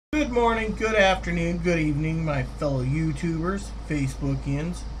Good morning, good afternoon, good evening, my fellow YouTubers,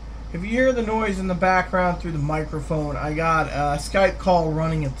 Facebookians. If you hear the noise in the background through the microphone, I got a Skype call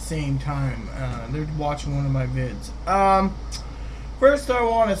running at the same time. They're watching one of my vids. First I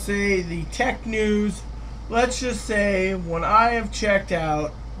want to say the tech news. Let's just say when I have checked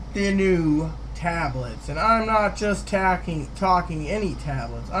out the new tablets, and I'm not just talking any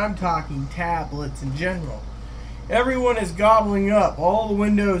tablets, I'm talking tablets in general. Everyone is gobbling up all the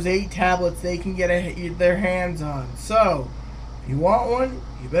Windows 8 tablets they can get their hands on. So, if you want one,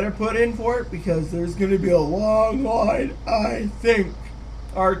 you better put in for it because there's going to be a long line, I think.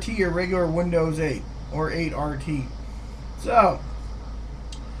 RT or regular Windows 8 or 8 RT. So,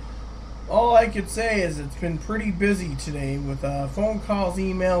 all I could say is it's been pretty busy today with phone calls,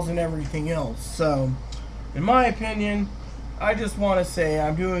 emails, and everything else. So, in my opinion, I just want to say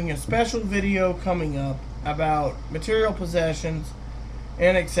I'm doing a special video coming up about material possessions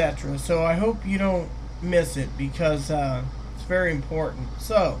and etc. So I hope you don't miss it because it's very important.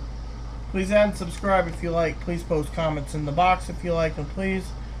 So please add and subscribe if you like. Please post comments in the box if you like, and please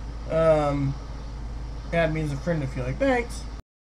add me as a friend if you like. Thanks.